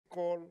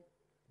political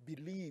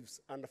beliefs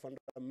and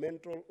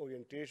fundamental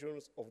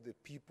orientations of the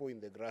people in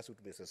the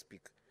grassroots, Mr.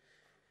 Speaker.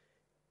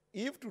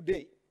 If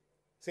today,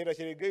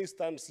 Senator Cherargei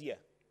stands here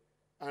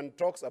and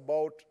talks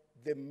about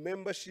the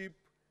membership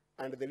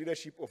and the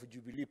leadership of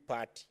Jubilee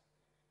Party,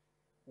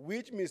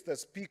 which, Mr.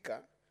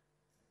 Speaker,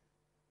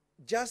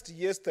 just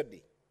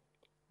yesterday,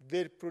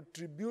 the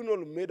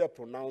tribunal made a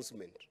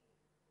pronouncement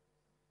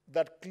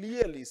that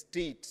clearly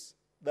states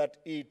that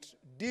it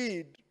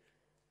did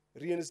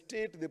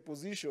reinstate the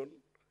position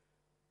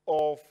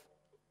of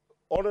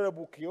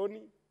Honorable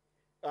Kioni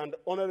and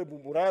Honorable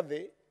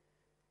Murathe,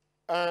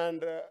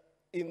 and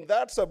in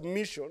that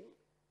submission,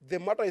 the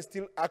matter is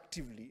still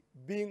actively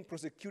being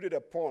prosecuted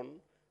upon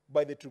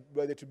by the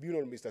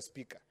tribunal, Mr.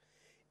 Speaker.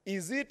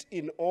 Is it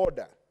in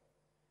order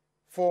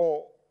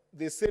for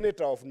the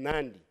senator of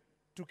Nandi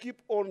to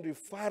keep on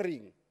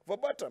referring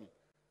verbatim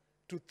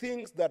to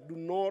things that do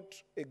not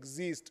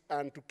exist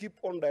and to keep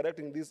on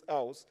directing this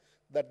house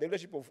that the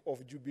leadership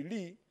of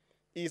Jubilee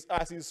is,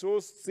 as his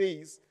source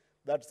says,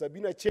 that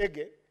Sabina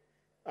Chege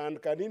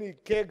and Kanini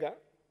Kega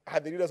are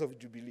the leaders of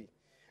Jubilee?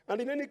 And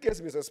in any case,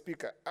 Mr.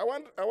 Speaker, I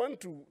want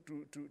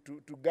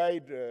to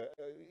guide,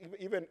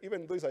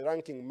 even though he's a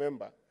ranking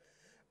member,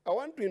 I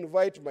want to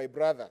invite my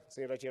brother,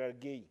 Senator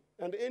Cherargei,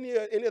 and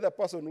any other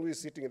person who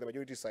is sitting in the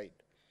majority side,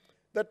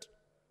 that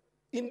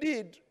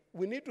indeed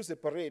we need to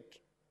separate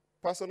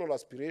personal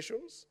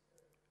aspirations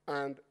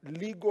and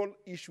legal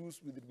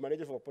issues with the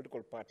management of our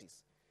political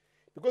parties.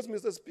 Because,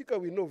 Mr. Speaker,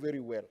 we know very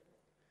well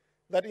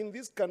that in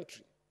this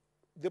country,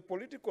 the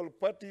political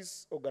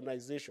parties'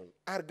 organization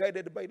are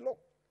guided by law.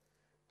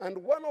 And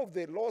one of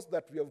the laws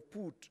that we have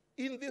put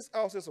in these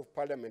houses of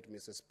parliament,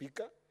 Mr.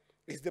 Speaker,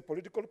 is the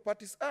Political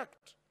Parties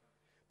Act.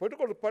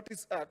 Political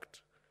Parties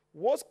Act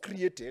was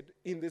created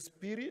in the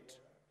spirit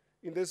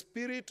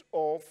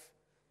of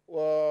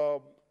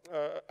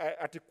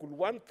Article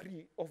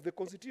 1.3 of the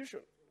Constitution.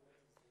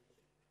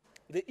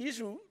 The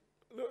issue,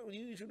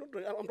 you should not,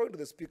 I'm talking to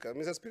the Speaker.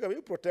 Mr. Speaker, will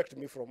you protect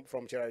me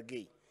from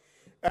Cherargei?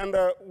 And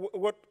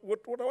what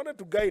I wanted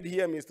to guide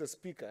here, Mr.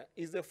 Speaker,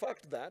 is the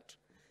fact that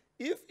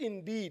if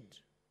indeed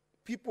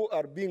people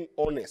are being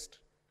honest,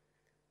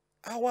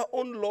 our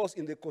own laws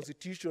in the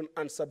Constitution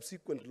and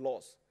subsequent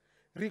laws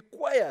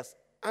requires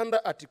under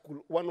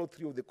Article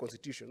 103 of the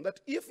Constitution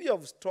that if you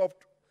have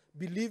stopped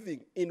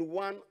believing in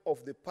one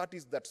of the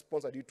parties that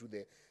sponsored you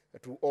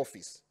to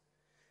office,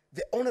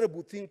 the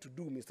honorable thing to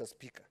do, Mr.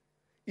 Speaker,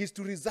 is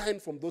to resign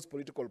from those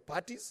political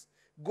parties,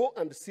 go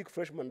and seek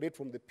fresh mandate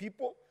from the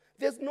people.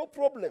 There's no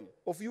problem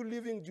of you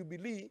leaving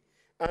Jubilee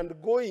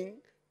and going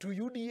to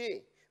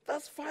UDA.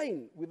 That's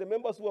fine with the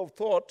members who have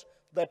thought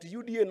that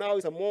UDA now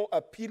is a more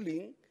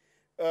appealing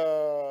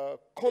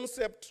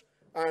concept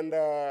and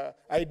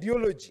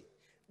ideology.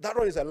 That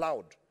one is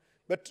allowed.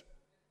 But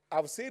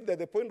I've said that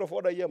the point of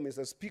order here,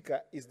 Mr.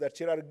 Speaker, is that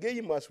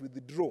Cherargei must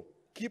withdraw.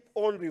 Keep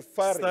on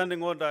referring.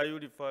 Standing order are you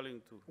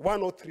referring to?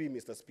 103,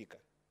 Mr. Speaker.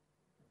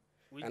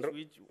 Which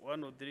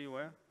 103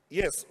 where?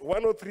 Yes,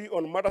 103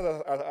 on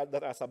matters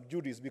that are sub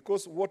judice,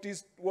 because what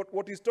is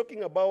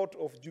talking about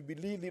of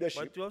Jubilee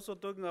leadership. But you're also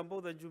talking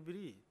about the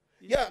Jubilee.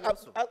 Yeah,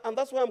 and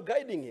that's why I'm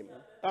guiding him.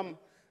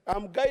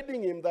 I'm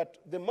guiding him that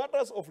the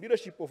matters of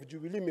leadership of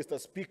Jubilee, Mr.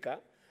 Speaker,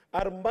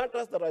 are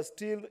matters that are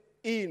still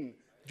in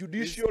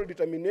judicial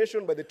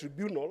determination by the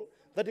tribunal,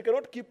 that he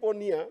cannot keep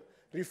on here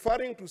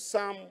referring to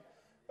some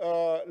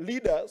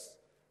leaders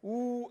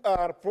who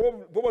are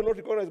probably not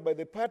recognized by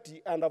the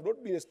party and have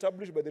not been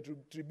established by the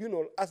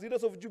tribunal as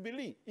leaders of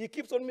Jubilee. He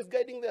keeps on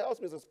misguiding the House,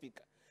 Mr.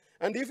 Speaker.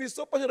 And if he's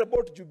so passionate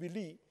about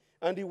Jubilee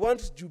and he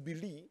wants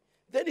Jubilee,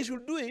 then he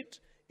should do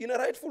it in a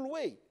rightful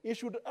way. He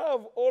should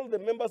have all the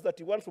members that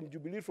he wants from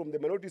Jubilee from the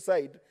minority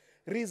side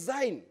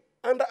resign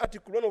under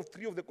Article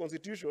 103 of the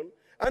Constitution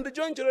and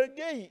join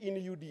Cherargei in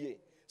UDA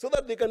so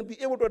that they can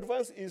be able to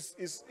advance his...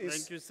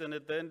 Thank you,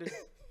 Senator Andy.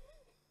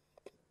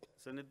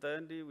 Senator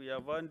Andy, we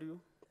have earned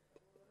you.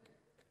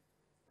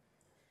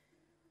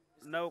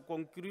 Now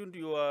conclude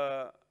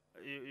your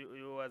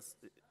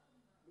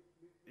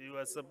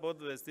support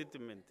to the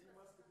statement.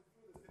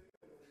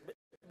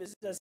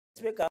 Mr.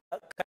 Speaker,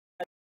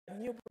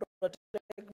 can you protect